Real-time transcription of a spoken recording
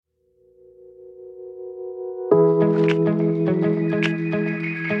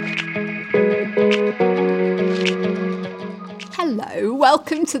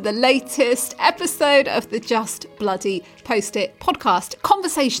welcome to the latest episode of the Just Bloody Post-it podcast.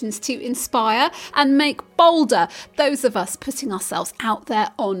 Conversations to inspire and make bolder those of us putting ourselves out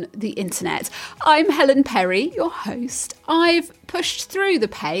there on the internet. I'm Helen Perry, your host. I've pushed through the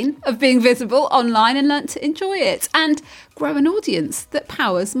pain of being visible online and learnt to enjoy it and grow an audience that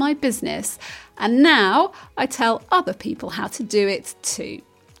powers my business. And now I tell other people how to do it too.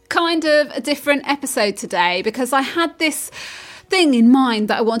 Kind of a different episode today because I had this thing in mind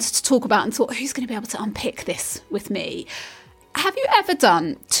that I wanted to talk about and thought, who's going to be able to unpick this with me? Have you ever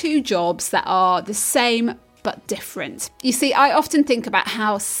done two jobs that are the same but different? You see, I often think about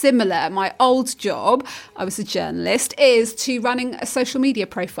how similar my old job, I was a journalist, is to running a social media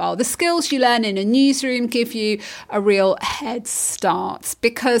profile. The skills you learn in a newsroom give you a real head start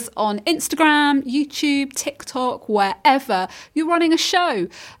because on Instagram, YouTube, TikTok, wherever, you're running a show,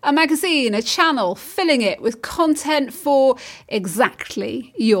 a magazine, a channel, filling it with content for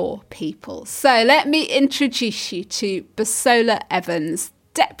exactly your people. So let me introduce you to Busola Evans,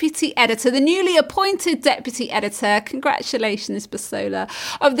 Deputy Editor, the newly appointed Deputy Editor, congratulations Busola,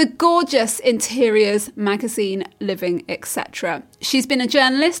 of the gorgeous interiors magazine Livingetc. She's been a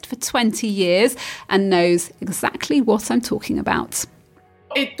journalist for 20 years and knows exactly what I'm talking about.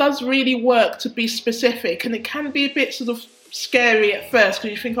 It does really work to be specific, and it can be a bit sort of scary at first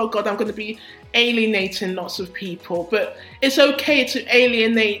because you think, oh God, I'm going to be alienating lots of people. But it's okay to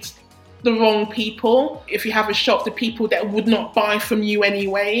alienate the wrong people. If you have a shop, the people that would not buy from you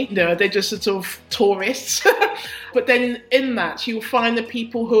anyway, they're just sort of tourists. But then in that, you'll find the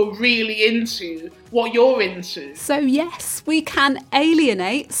people who are really into what you're into. So yes, we can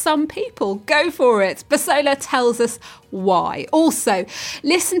alienate some people. Go for it. Busola tells us why. Also,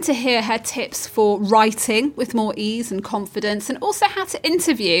 listen to hear her tips for writing with more ease and confidence, and also how to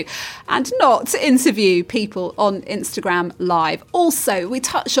interview and not interview people on Instagram Live. Also, we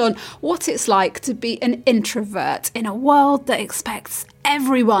touch on what it's like to be an introvert in a world that expects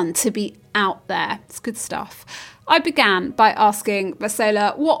everyone to be out there. It's good stuff. I began by asking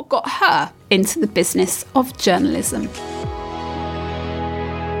Busola what got her into the business of journalism.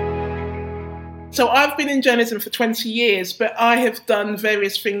 So I've been in journalism for 20 years, but I have done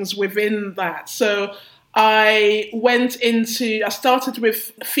various things within that. So I started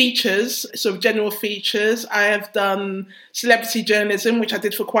with features, sort of general features. I have done celebrity journalism, which I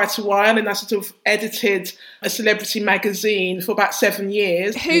did for quite a while, and I sort of edited a celebrity magazine for about 7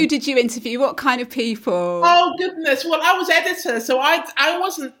 years. Who did you interview? What kind of people? Oh, goodness. Well, I was editor, so I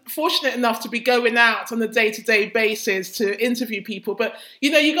wasn't fortunate enough to be going out on a day-to-day basis to interview people. But,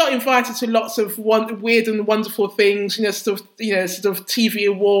 you got invited to lots of weird and wonderful things, sort of TV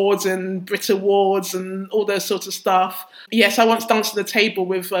awards and Brit Awards and all those sorts of stuff. Yes, I once danced at the table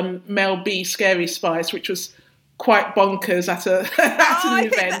with Mel B, Scary Spice, which was quite bonkers at an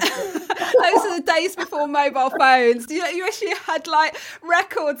event. Those are the days before mobile phones. You actually had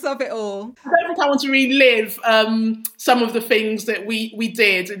records of it all. I don't think I want to relive some of the things that we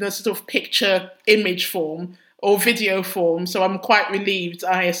did in a sort of picture image form or video form. So I'm quite relieved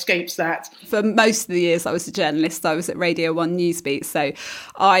I escaped that. For most of the years I was a journalist, I was at Radio 1 Newsbeat. So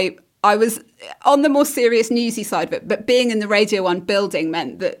I was on the more serious newsy side of it, but being in the Radio 1 building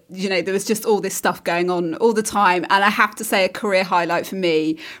meant that, there was just all this stuff going on all the time. And I have to say a career highlight for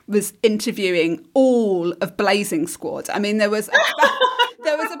me was interviewing all of Blazing Squad. I mean, there was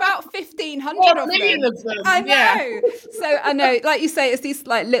about 1,500 of them. I know. Yeah. So I know, like you say, it's these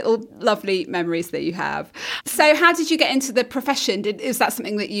little lovely memories that you have. So how did you get into the profession? Is that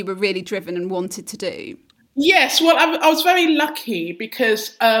something that you were really driven and wanted to do? Yes, well, I was very lucky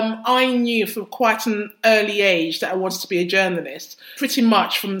because I knew from quite an early age that I wanted to be a journalist. Pretty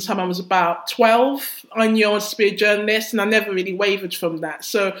much from the time I was about 12, I knew I wanted to be a journalist, and I never really wavered from that.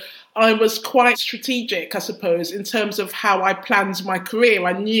 So I was quite strategic, I suppose, in terms of how I planned my career.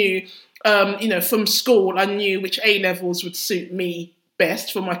 I knew, from school, I knew which A-levels would suit me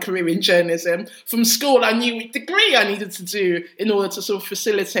best for my career in journalism. From school, I knew which degree I needed to do in order to sort of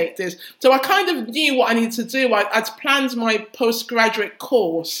facilitate this. So I kind of knew what I needed to do. I'd planned my postgraduate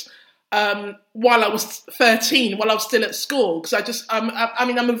course while I was 13, while I was still at school, because I'm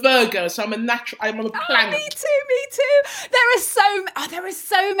a Virgo, so I'm a planet. Me too. There are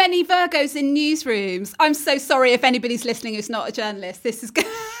so many Virgos in newsrooms. I'm so sorry if anybody's listening who's not a journalist. This is good.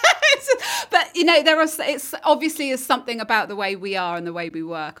 But it's obviously is something about the way we are and the way we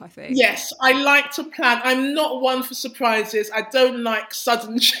work, I think. Yes, I like to plan. I'm not one for surprises. I don't like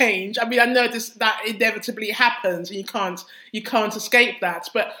sudden change. I mean, I know that inevitably happens, and you can't escape that.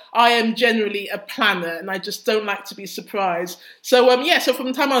 But I am generally a planner, and I just don't like to be surprised. So so from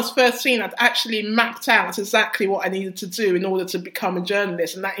the time I was 13, I'd actually mapped out exactly what I needed to do in order to become a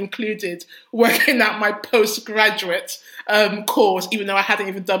journalist, and that included working out my postgraduate course, even though I hadn't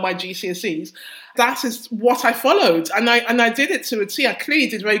even done my GCSEs. That is what I followed, and I did it to a T. I clearly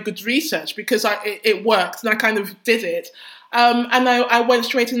did very good research because it worked, and I kind of did it. And I went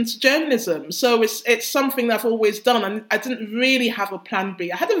straight into journalism. So it's something that I've always done, and I didn't really have a plan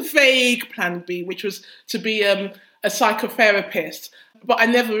B. I had a vague plan B, which was to be a psychotherapist, but I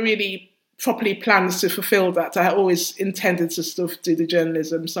never really properly planned to fulfill that. I always intended to sort of do the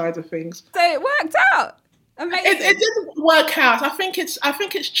journalism side of things. So it worked out. Amazing. It didn't work out. I think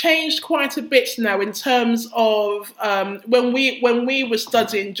it's changed quite a bit now in terms of when we were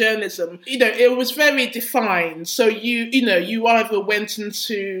studying journalism. It was very defined. So you either went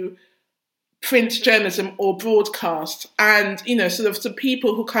into print journalism or broadcast, and sort of the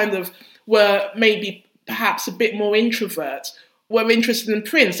people who kind of were maybe perhaps a bit more introvert were interested in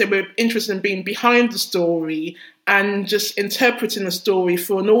print. They were interested in being behind the story and just interpreting the story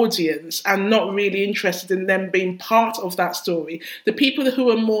for an audience, and not really interested in them being part of that story. The people who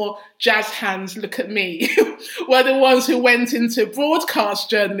were more jazz hands, look at me, were the ones who went into broadcast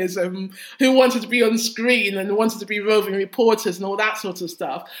journalism, who wanted to be on screen and wanted to be roving reporters and all that sort of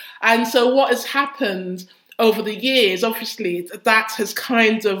stuff. And so what has happened over the years, obviously, that has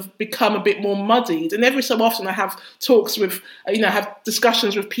kind of become a bit more muddied. And every so often I have talks with, have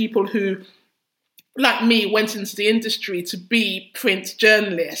discussions with people who, like me, went into the industry to be print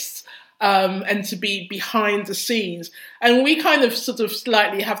journalists and to be behind the scenes. And we kind of sort of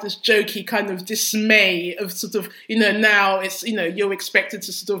slightly have this jokey kind of dismay of sort of, now it's, you're expected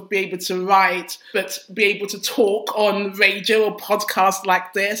to sort of be able to write, but be able to talk on radio or podcast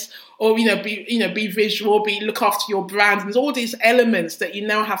like this, or, be visual, look after your brand. And there's all these elements that you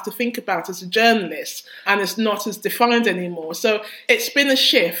now have to think about as a journalist, and it's not as defined anymore. So it's been a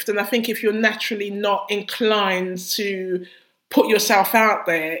shift. And I think if you're naturally not inclined to put yourself out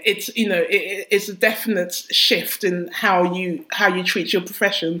there, it's a definite shift in how you treat your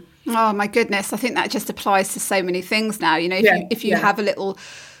profession. Oh my goodness, I think that just applies to so many things now. If you have a little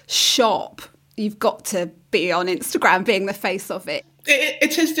shop, you've got to be on Instagram, being the face of it.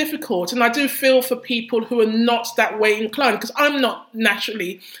 It is difficult, and I do feel for people who are not that way inclined, because I'm not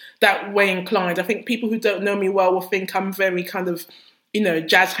naturally that way inclined. I think people who don't know me well will think I'm very kind of,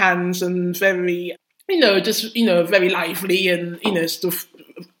 jazz hands and very, very lively and, sort of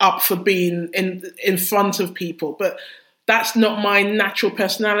up for being in front of people. But that's not my natural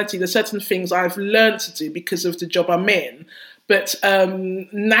personality. There's certain things I've learned to do because of the job I'm in. But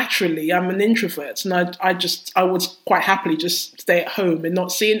naturally, I'm an introvert, and I would quite happily just stay at home and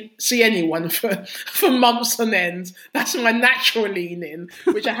not see anyone for months on end. That's my natural leaning,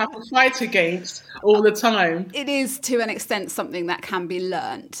 which I have to fight against all the time. It is, to an extent, something that can be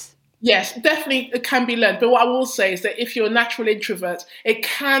learnt. Yes, definitely it can be learned. But what I will say is that if you're a natural introvert, it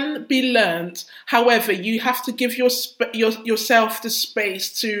can be learned. However, you have to give yourself the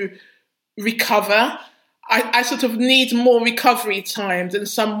space to recover. I sort of need more recovery time than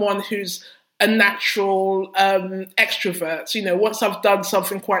someone who's a natural extrovert. Once I've done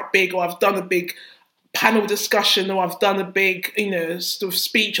something quite big, or I've done a big panel discussion, or I've done a big, sort of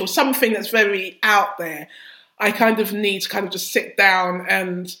speech or something that's very out there, I kind of need to kind of just sit down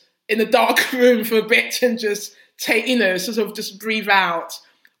and in a dark room for a bit and just take, sort of just breathe out.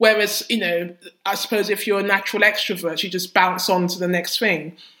 Whereas, I suppose if you're a natural extrovert, you just bounce on to the next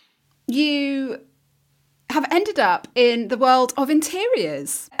thing. You have ended up in the world of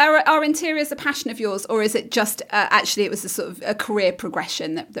interiors. Are interiors a passion of yours, or is it just actually it was a sort of a career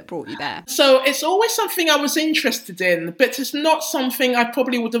progression that brought you there? So it's always something I was interested in, but it's not something I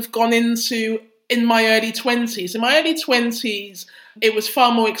probably would have gone into in my early 20s. In my early 20s, it was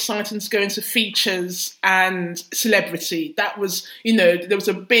far more exciting to go into features and celebrity. That was, there was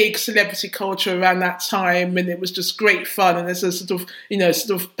a big celebrity culture around that time, and it was just great fun. And as a sort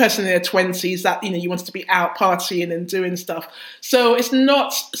of person in their 20s, that, you wanted to be out partying and doing stuff. So it's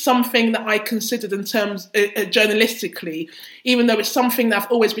not something that I considered in terms journalistically, even though it's something that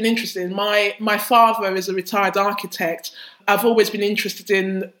I've always been interested in. My father is a retired architect. I've always been interested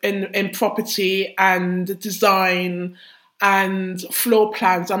in property and design and floor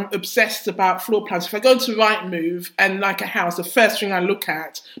plans. I'm obsessed about floor plans. If I go to Rightmove and like a house, the first thing I look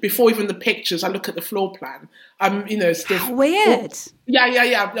at, before even the pictures, I look at the floor plan. I'm, How weird.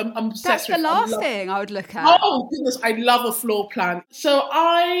 Yeah. I'm That's obsessed the with. last thing I would look at. Oh goodness, I love a floor plan. So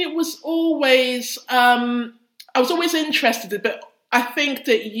I was always interested, but I think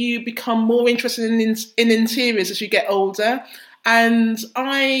that you become more interested in interiors as you get older. And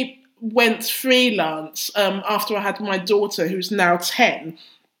I went freelance after I had my daughter, who's now 10.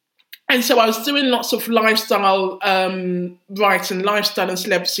 And so I was doing lots of lifestyle writing, lifestyle and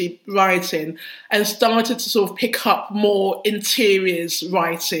celebrity writing, and started to sort of pick up more interiors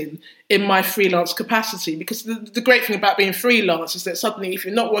writing in my freelance capacity. Because the great thing about being freelance is that suddenly, if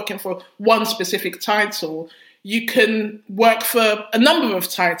you're not working for one specific title, you can work for a number of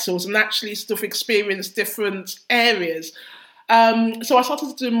titles and actually sort of experience different areas. So I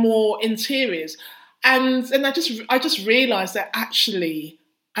started to do more interiors, and I just realised that actually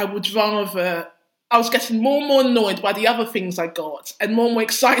I was getting more and more annoyed by the other things I got, and more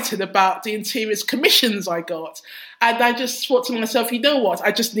excited about the interiors commissions I got. And I just thought to myself, you know what?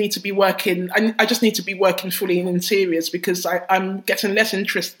 I just need to be working. I just need to be working fully in interiors because I'm getting less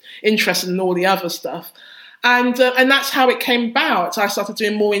interested in all the other stuff. And that's how it came about. I started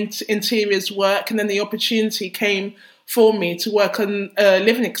doing more interiors work, and then the opportunity came for me to work on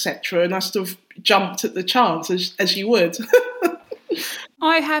Livingetc, and I sort of jumped at the chance, as you would.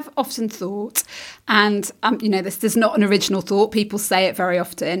 I have often thought, and this is not an original thought, people say it very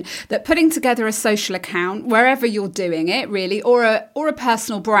often, that putting together a social account, wherever you're doing it really, or a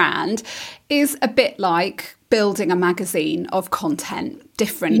personal brand, is a bit like building a magazine of content,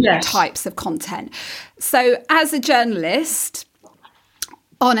 different types of content. So as a journalist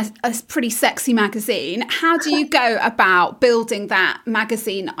on a pretty sexy magazine, how do you go about building that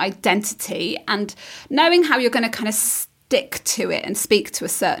magazine identity and knowing how you're going to kind of stick to it and speak to a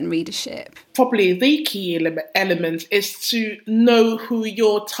certain readership? Probably the key element is to know who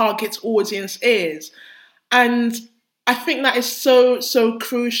your target audience is. And I think that is so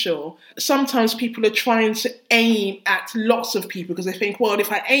crucial. Sometimes people are trying to aim at lots of people because they think, well,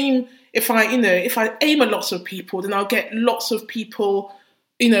 if I aim at lots of people, then I'll get lots of people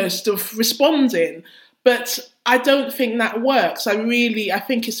sort of responding. But I don't think that works. I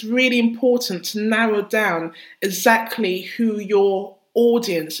think it's really important to narrow down exactly who your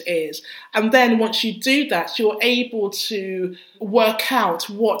audience is. And then once you do that, you're able to work out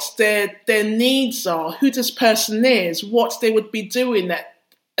what their needs are, who this person is, what they would be doing at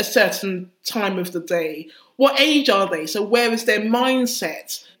a certain time of the day. What age are they? So where is their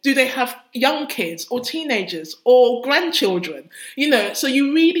mindset? Do they have young kids or teenagers or grandchildren? So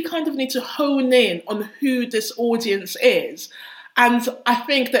you really kind of need to hone in on who this audience is. And I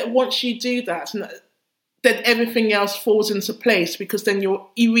think that once you do that, then everything else falls into place, because then you're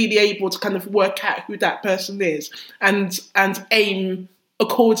really able to kind of work out who that person is and aim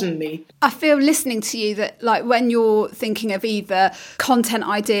accordingly. I feel listening to you that, like, when you're thinking of either content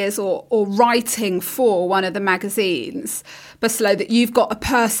ideas or writing for one of the magazines, Busola, that you've got a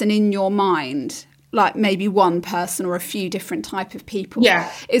person in your mind, like maybe one person or a few different type of people.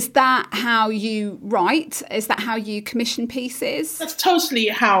 Yeah. Is that how you write? Is that how you commission pieces? That's totally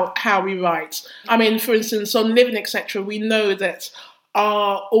how we write. I mean, for instance, on Livingetc, we know that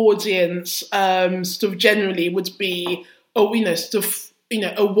our audience sort of generally would be,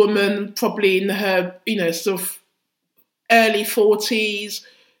 a woman probably in her, sort of early 40s,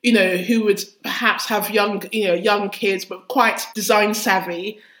 who would perhaps have young kids, but quite design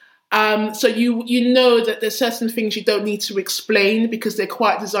savvy. So you know that there's certain things you don't need to explain because they're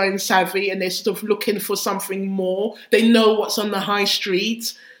quite design savvy and they're sort of looking for something more. They know what's on the high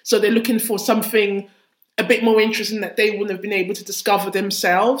street, so they're looking for something a bit more interesting that they wouldn't have been able to discover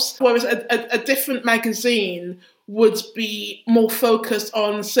themselves. Whereas a different magazine would be more focused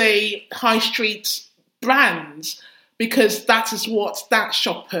on, say, high street brands, because that is what that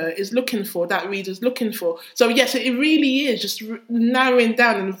shopper is looking for, that reader's looking for. So yes, it really is just narrowing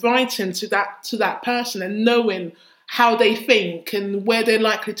down and writing to that person and knowing how they think and where they're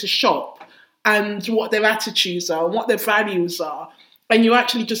likely to shop and what their attitudes are and what their values are. And you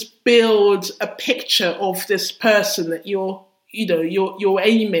actually just build a picture of this person that you're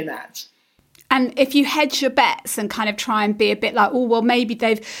aiming at. And if you hedge your bets and kind of try and be a bit like, oh, well, maybe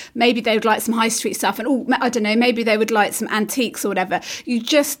they would like some high street stuff, and oh, I don't know, maybe they would like some antiques or whatever. You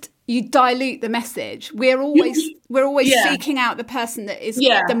dilute the message. We're always seeking out the person that is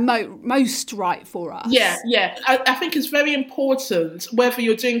the most right for us. Yeah. I think it's very important, whether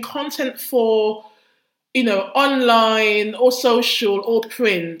you're doing content for, online or social or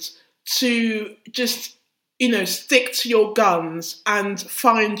print, to just stick to your guns and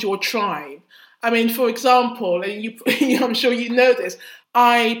find your tribe. I mean, for example, and I'm sure you know this,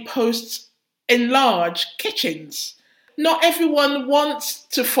 I post enlarged kitchens. Not everyone wants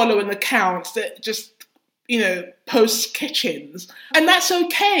to follow an account that just, posts kitchens. And that's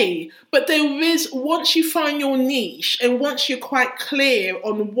okay. But there is, once you find your niche and once you're quite clear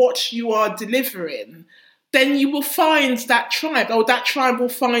on what you are delivering, then you will find that tribe, or that tribe will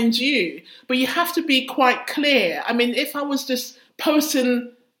find you. But you have to be quite clear. I mean, if I was just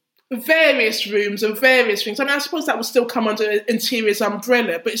posting various rooms and various things, I mean, I suppose that would still come under interiors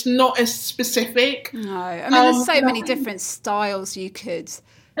umbrella, but it's not as specific. No, I mean, there's so many different styles you could...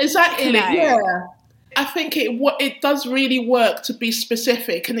 Exactly, yeah. I think it does really work to be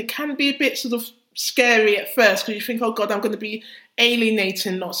specific, and it can be a bit sort of scary at first because you think, oh God, I'm going to be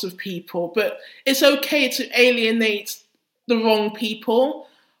alienating lots of people. But it's okay to alienate the wrong people,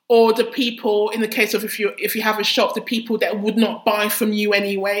 or the people, in the case of if you have a shop, the people that would not buy from you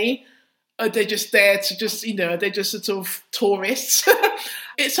anyway. They're just there to they're just sort of tourists.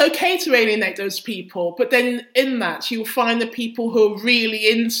 It's okay to alienate those people, but then in that you'll find the people who are really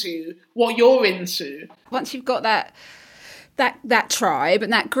into what you're into. Once you've got that tribe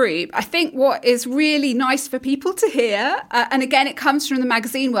and that group, I think what is really nice for people to hear, and again, it comes from the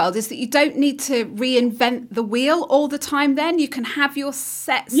magazine world, is that you don't need to reinvent the wheel all the time. Then you can have your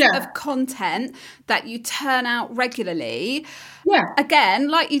sets of content that you turn out regularly. Yeah. Again,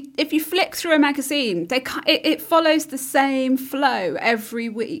 if you flick through a magazine, it follows the same flow every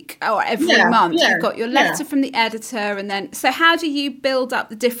week or every month. Yeah. You've got your letter from the editor, and then so how do you build up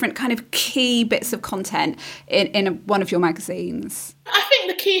the different kind of key bits of content in one of your magazines? I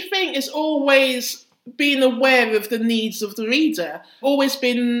think the key thing is always being aware of the needs of the reader, always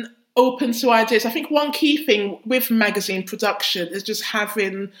been open to ideas. I think one key thing with magazine production is just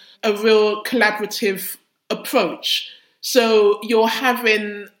having a real collaborative approach. So you're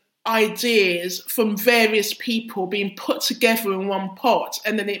having ideas from various people being put together in one pot,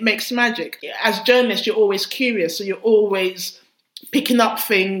 and then it makes magic. As journalists, you're always curious, so you're always picking up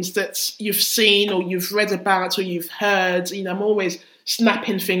things that you've seen or you've read about or you've heard. I'm always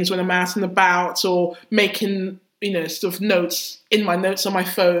snapping things when I'm out and about, or making sort of notes in my notes on my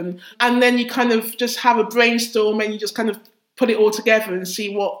phone. And then you kind of just have a brainstorm and you just kind of put it all together and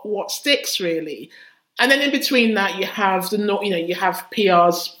see what sticks really. And then in between that, you have you have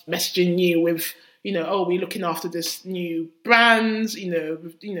PRs messaging you with, oh, we're looking after this new brand, do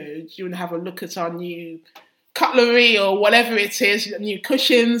you want to have a look at our new cutlery or whatever it is, new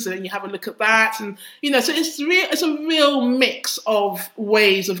cushions, and then you have a look at that. And, so it's a real mix of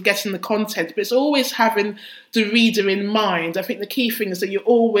ways of getting the content, but it's always having the reader in mind. I think the key thing is that you're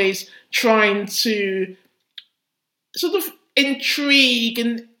always trying to sort of intrigue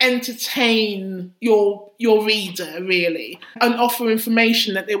and entertain your reader, really, and offer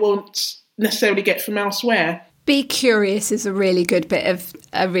information that they won't necessarily get from elsewhere. Be curious is a really good bit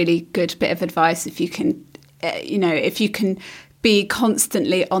of advice. If you can, if you can be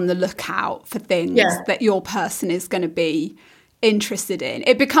constantly on the lookout for things that your person is going to be interested in,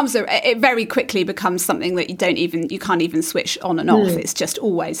 it very quickly becomes something that you can't even switch on and off. It's just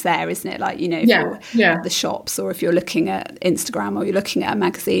always there, isn't it? Like, if you're at the shops, or if you're looking at Instagram, or you're looking at a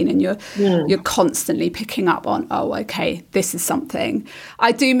magazine, and you're constantly picking up on, oh, okay, this is something.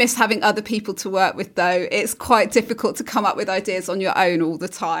 I do miss having other people to work with, though. It's quite difficult to come up with ideas on your own all the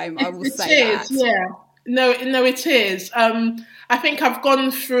time. I will say that. Yeah. No, it is. I think I've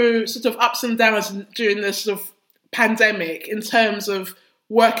gone through sort of ups and downs during this sort of pandemic in terms of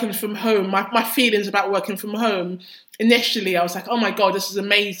working from home. My feelings about working from home. Initially, I was like, oh my God, this is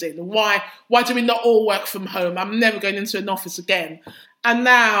amazing. Why do we not all work from home? I'm never going into an office again. And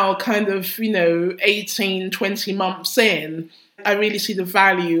now, kind of, 18, 20 months in, I really see the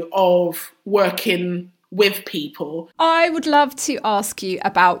value of working with people. I would love to ask you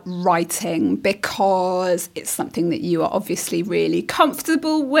about writing, because it's something that you are obviously really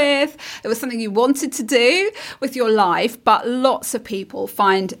comfortable with. It was something you wanted to do with your life, but lots of people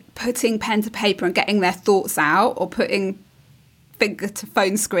find putting pen to paper and getting their thoughts out, or putting finger to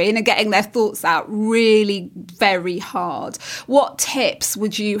phone screen and getting their thoughts out, really very hard. What tips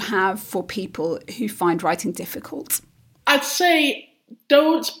would you have for people who find writing difficult? I'd say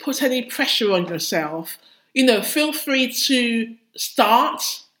don't put any pressure on yourself. Feel free to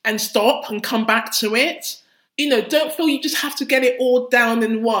start and stop and come back to it. Don't feel you just have to get it all down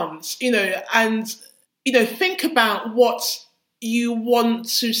in once, and, think about what you want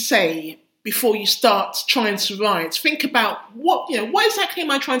to say before you start trying to write. Think about what exactly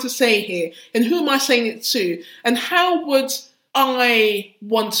am I trying to say here, and who am I saying it to, and how would I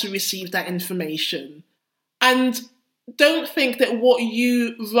want to receive that information? And don't think that what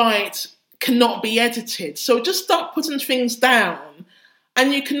you write cannot be edited. So just start putting things down,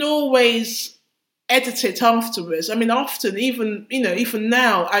 and you can always edit it afterwards. I mean, often, even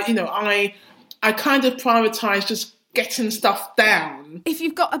now, I kind of prioritize just getting stuff down. If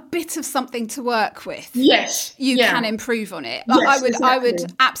you've got a bit of something to work with, yes, you can improve on it. Yes, I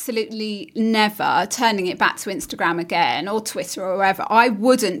would absolutely never, turning it back to Instagram again or Twitter or wherever, I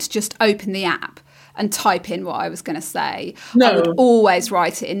wouldn't just open the app and type in what I was going to say. No. I would always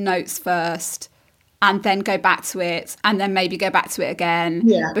write it in notes first, and then go back to it, and then maybe go back to it again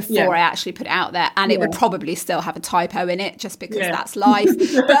before I actually put it out there. And it would probably still have a typo in it, just because that's life.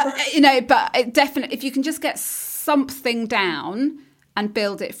 But it definitely, if you can just get something down and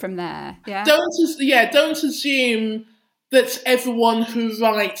build it from there. Don't assume that everyone who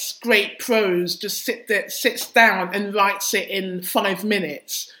writes great prose just sits down and writes it in 5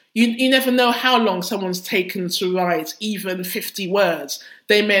 minutes. You never know how long someone's taken to write even 50 words.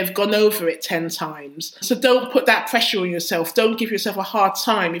 They may have gone over it 10 times. So don't put that pressure on yourself. Don't give yourself a hard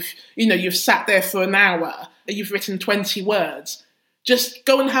time if you've sat there for an hour and you've written 20 words. Just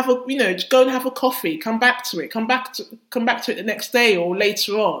go and have a coffee. Come back to it. Come back to it the next day or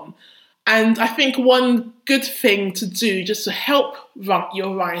later on. And I think one good thing to do just to help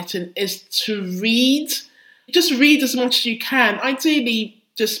your writing is to read. Just read as much as you can. Ideally,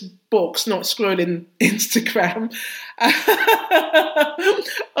 just books, not scrolling Instagram.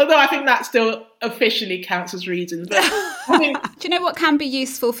 Although I think that still officially counts as reading. But do you know what can be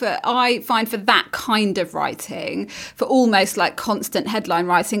useful I find for that kind of writing, for almost like constant headline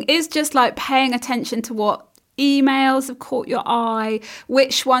writing, is just like paying attention to what emails have caught your eye,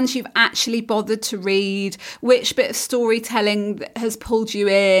 which ones you've actually bothered to read, which bit of storytelling has pulled you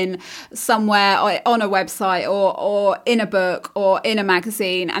in somewhere on a website or in a book or in a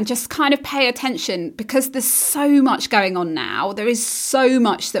magazine, and just kind of pay attention, because there's so much going on now. There is so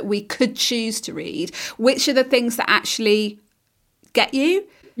much that we could choose to read. Which are the things that actually get you?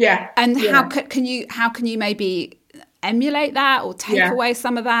 Yeah. And how can you maybe emulate that or take away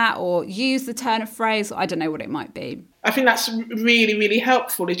some of that or use the turn of phrase? I don't know what it might be. I think that's really, really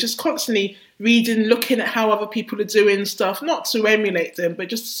helpful. It's just constantly reading, looking at how other people are doing stuff, not to emulate them, but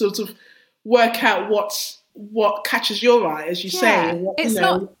just to sort of work out what catches your eye, as you say. It's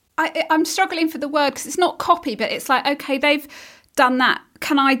not, I'm struggling for the word, because it's not copy, but it's like, okay, they've done that.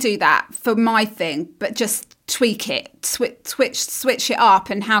 Can I do that for my thing, but just tweak it, switch it up,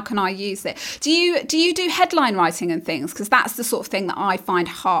 and how can I use it? Do you do headline writing and things? Because that's the sort of thing that I find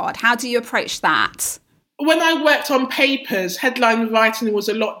hard. How do you approach that? When I worked on papers, headline writing was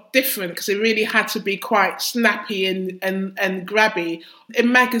a lot different, because it really had to be quite snappy and grabby.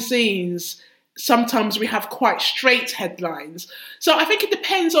 In magazines, sometimes we have quite straight headlines. So I think it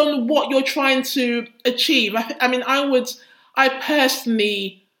depends on what you're trying to achieve. I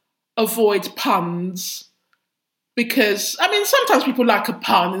personally avoid puns, because sometimes people like a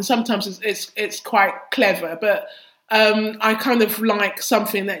pun and sometimes it's quite clever, but I kind of like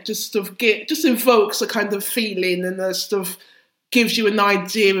something that just sort of just evokes a kind of feeling and sort of gives you an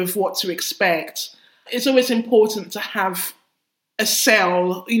idea of what to expect. It's always important to have a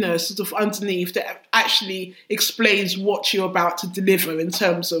cell, sort of underneath, that actually explains what you're about to deliver in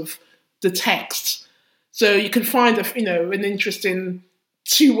terms of the text. So you can find an interesting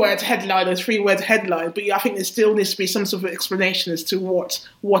 2-word headline or 3-word headline, but I think there still needs to be some sort of explanation as to what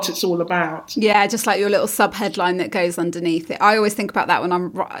it's all about. Yeah, just like your little sub-headline that goes underneath it. I always think about that when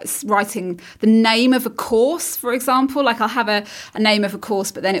I'm writing the name of a course, for example. Like I'll have a name of a course,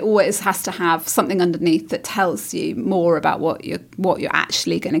 but then it always has to have something underneath that tells you more about what you're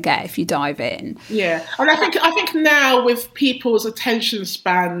actually going to get if you dive in. Yeah, and I think now with people's attention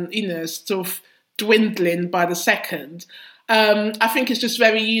span, sort of dwindling by the second, I think it's just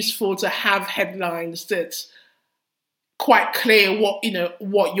very useful to have headlines that's quite clear what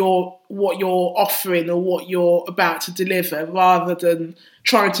you're offering or what you're about to deliver, rather than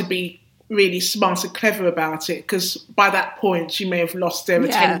trying to be really smart and clever about it, because by that point you may have lost their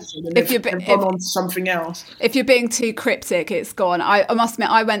attention and they've gone on to something else. If you're being too cryptic, it's gone. I must admit,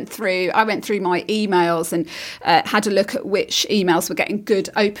 I went through my emails and had a look at which emails were getting good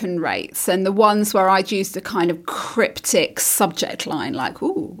open rates, and the ones where I'd used a kind of cryptic subject line, like,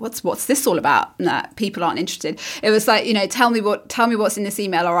 "Ooh, what's this all about?" Nah, people aren't interested. It was like, tell me what's in this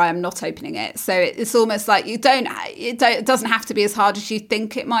email, or I am not opening it. So it's almost like it doesn't have to be as hard as you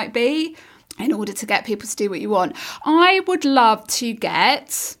think it might be in order to get people to do what you want. I would love to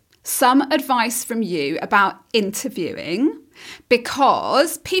get some advice from you about interviewing,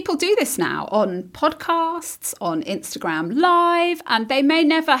 because people do this now on podcasts, on Instagram Live, and they may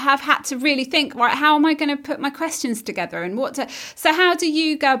never have had to really think, right, how am I going to put my questions together and what to... So how do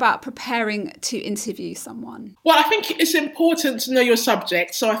you go about preparing to interview someone? Well, I think it's important to know your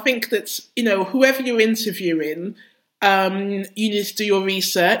subject. So I think that, whoever you're interviewing, you need to do your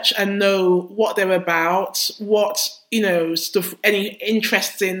research and know what they're about, what, stuff, any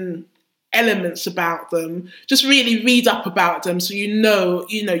interesting elements about them. Just really read up about them so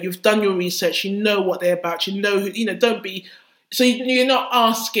you've done your research, you know what they're about, don't be... So you're not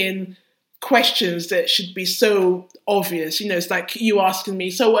asking questions that should be so obvious. It's like you asking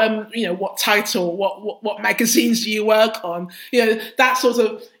me, so, what title, what magazines do you work on? That sort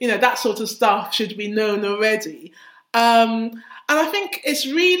of stuff should be known already. And I think it's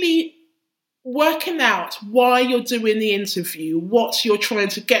really working out why you're doing the interview, what you're trying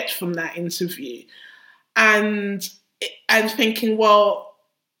to get from that interview, and thinking, well,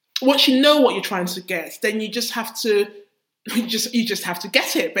 once you know what you're trying to get, then you just have to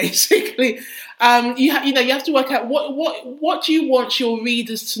get it, basically. You have to work out what do you want your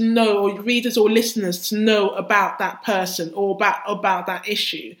readers to know, or readers or listeners to know about that person or about that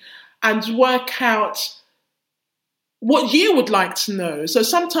issue, and work out what you would like to know. So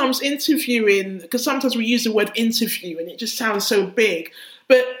sometimes interviewing, because sometimes we use the word interview and it just sounds so big,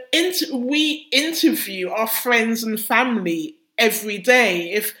 but we interview our friends and family every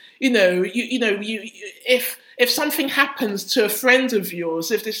day. If something happens to a friend of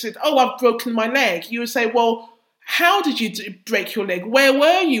yours, if they said, "Oh, I've broken my leg," you would say, "Well, how did you break your leg? Where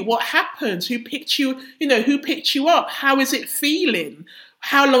were you? What happened? Who picked you? Who picked you up? How is it feeling?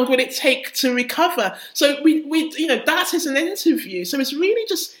 How long will it take to recover?" So we that is an interview. So it's really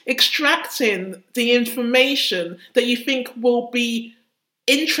just extracting the information that you think will be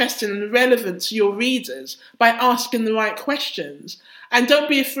interesting and relevant to your readers by asking the right questions. And don't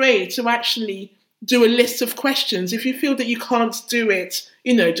be afraid to actually do a list of questions. If you feel that you can't do it,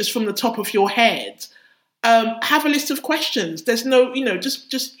 just from the top of your head, have a list of questions. There's no,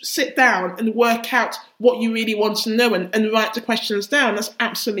 just sit down and work out what you really want to know and write the questions down. That's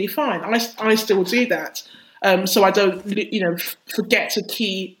absolutely fine. I still do that. So I don't, forget a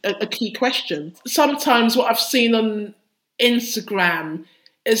key question. Sometimes what I've seen on Instagram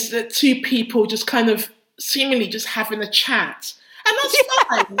is that two people just kind of seemingly just having a chat. And that's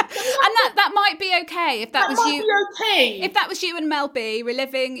fine. And that might be okay if that was you. Okay. If that was you and Mel B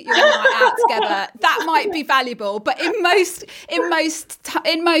reliving your night out together, that might be valuable. But in most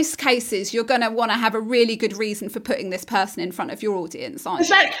cases, you're going to want to have a really good reason for putting this person in front of your audience, aren't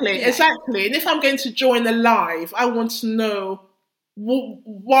you? Exactly. And if I'm going to join a live, I want to know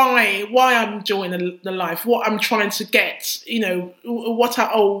why I'm joining the live, what I'm trying to get, what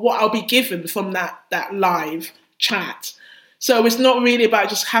I'll be given from that live chat. So it's not really about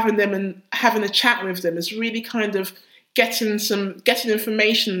just having them and having a chat with them. It's really kind of getting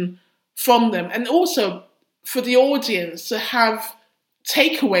information from them, and also for the audience to have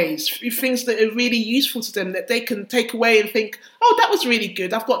takeaways, things that are really useful to them that they can take away and think, "Oh, that was really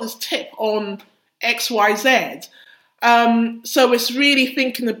good. I've got this tip on X, Y, Z." So it's really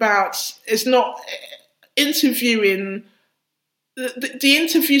thinking about. It's not interviewing. The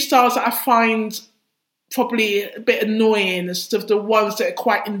interview styles that I find probably a bit annoying as to the ones that are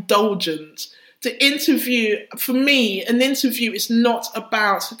quite indulgent. The interview, for me, an interview is not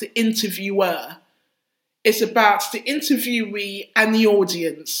about the interviewer. It's about the interviewee and the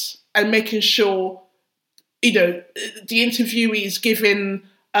audience, and making sure, the interviewee is given,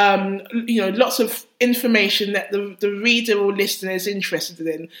 lots of information that the reader or listener is interested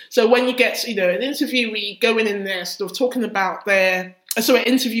in. So when you get, an interviewee going in there sort of talking about an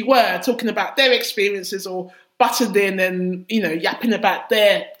interviewer talking about their experiences or butted in and, yapping about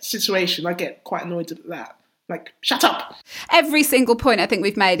their situation, I get quite annoyed at that. Like, shut up. Every single point I think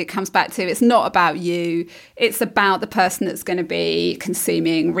we've made, it comes back to, it's not about you. It's about the person that's going to be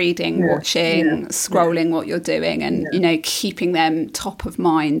consuming, reading, watching, scrolling what you're doing, and, keeping them top of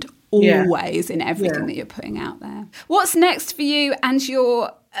mind always in everything that you're putting out there. What's next for you and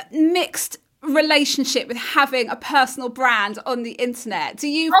your mixed relationship with having a personal brand on the internet? Do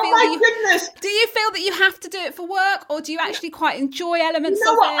you feel do you feel that you have to do it for work, or do you actually quite enjoy elements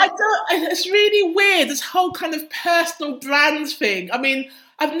of it? I don't. It's really weird, this whole kind of personal brand thing. I mean,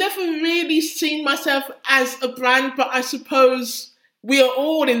 I've never really seen myself as a brand, but I suppose we are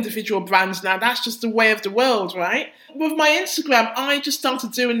all individual brands now. That's just the way of the world, right? With my Instagram, I just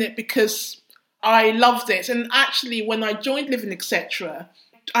started doing it because I loved it. And actually, when I joined Livingetc,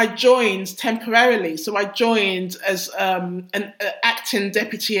 I joined temporarily. So I joined as an acting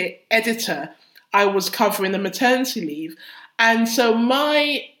deputy editor. I was covering the maternity leave. And so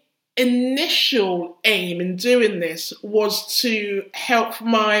my initial aim in doing this was to help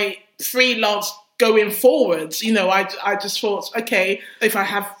my freelance going forwards. I just thought, okay, if I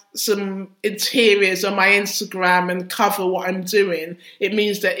have some interiors on my Instagram and cover what I'm doing, it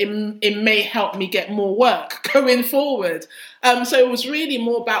means that it may help me get more work going forward. So it was really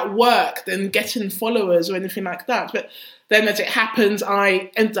more about work than getting followers or anything like that. But then as it happens,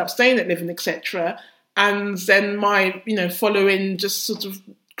 I ended up staying at Livingetc, and then my following just sort of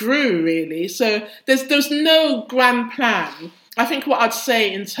grew, really. So there's no grand plan. I think what I'd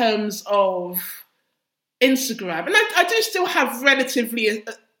say in terms of Instagram, and I do still have relatively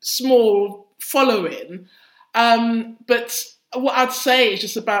small following, but what I'd say is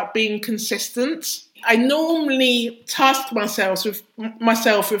just about being consistent. I normally task myself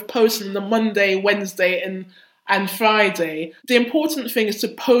with posting the Monday, Wednesday, and Friday. The important thing is to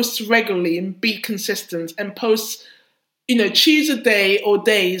post regularly and be consistent, and post, choose a day or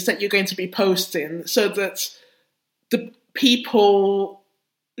days that you're going to be posting, so that the people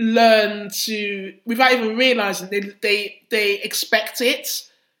learn to, without even realizing, they expect it.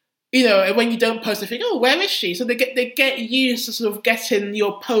 When you don't post, they think, "Oh, where is she?" So they get used to sort of getting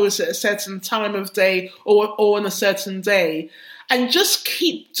your post at a certain time of day or on a certain day, and just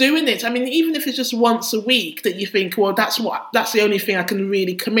keep doing it. I mean, even if it's just once a week that you think, "Well, that's the only thing I can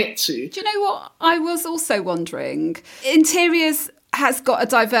really commit to." Do you know what I was also wondering? Interiors has got a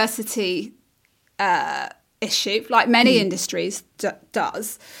diversity issue, like many industries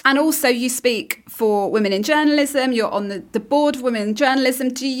does. And also you speak for women in journalism, you're on the board of women in journalism.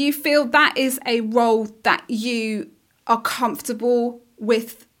 Do you feel that is a role that you are comfortable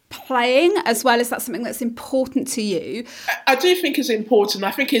with playing, as well as that's something that's important to you? I do think it's important.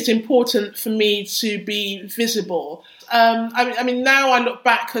 I think it's important for me to be visible. I mean, now I look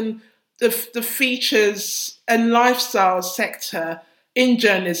back on the features and lifestyle sector in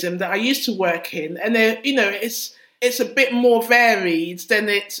journalism that I used to work in, and it's a bit more varied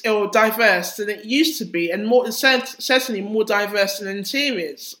or diverse than it used to be, and certainly more diverse than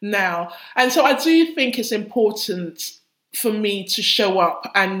interiors now. And so I do think it's important for me to show up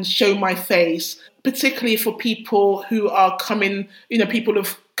and show my face, particularly for people who are coming, people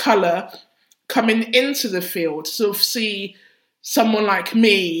of colour coming into the field, to sort of see someone like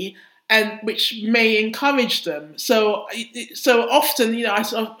me, and which may encourage them. So often,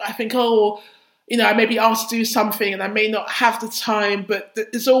 I think, I may be asked to do something and I may not have the time, but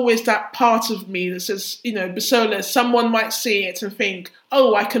there's always that part of me that says, Busola, someone might see it and think,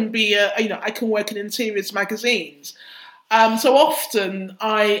 oh, I can be I can work in interiors magazines. So often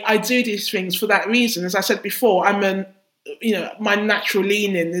I do these things for that reason. As I said before, my natural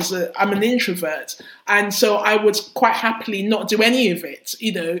leaning is I'm an introvert, and so I would quite happily not do any of it,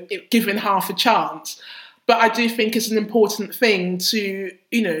 given half a chance. But I do think it's an important thing to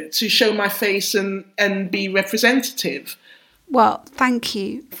show my face and be representative. Well, thank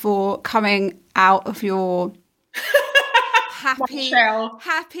you for coming out of your happy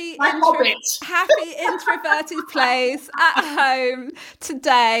introverted place at home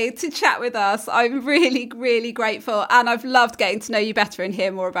today to chat with us. I'm really, really grateful, and I've loved getting to know you better and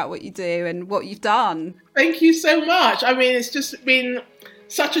hear more about what you do and what you've done. Thank you so much. I mean, it's just been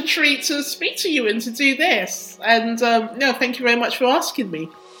such a treat to speak to you and to do this. And thank you very much for asking me.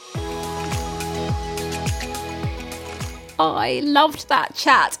 I loved that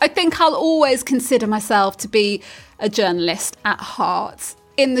chat. I think I'll always consider myself to be a journalist at heart,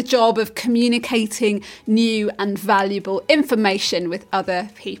 in the job of communicating new and valuable information with other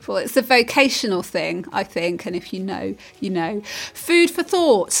people. It's a vocational thing, I think, and if you know, you know. Food for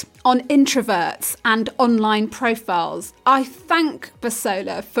thought on introverts and online profiles. I thank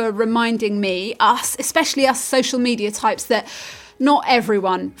Busola for reminding me, especially us social media types, that not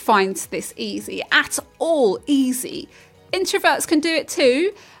everyone finds this easy, at all easy. Introverts can do it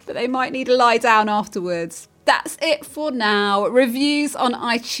too, but they might need a lie down afterwards. That's it for now. Reviews on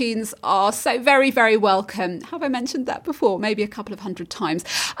iTunes are so very, very welcome. Have I mentioned that before? Maybe a couple of 100 times.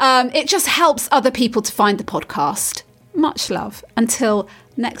 It just helps other people to find the podcast. Much love. Until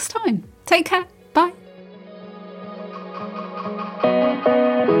next time. Take care.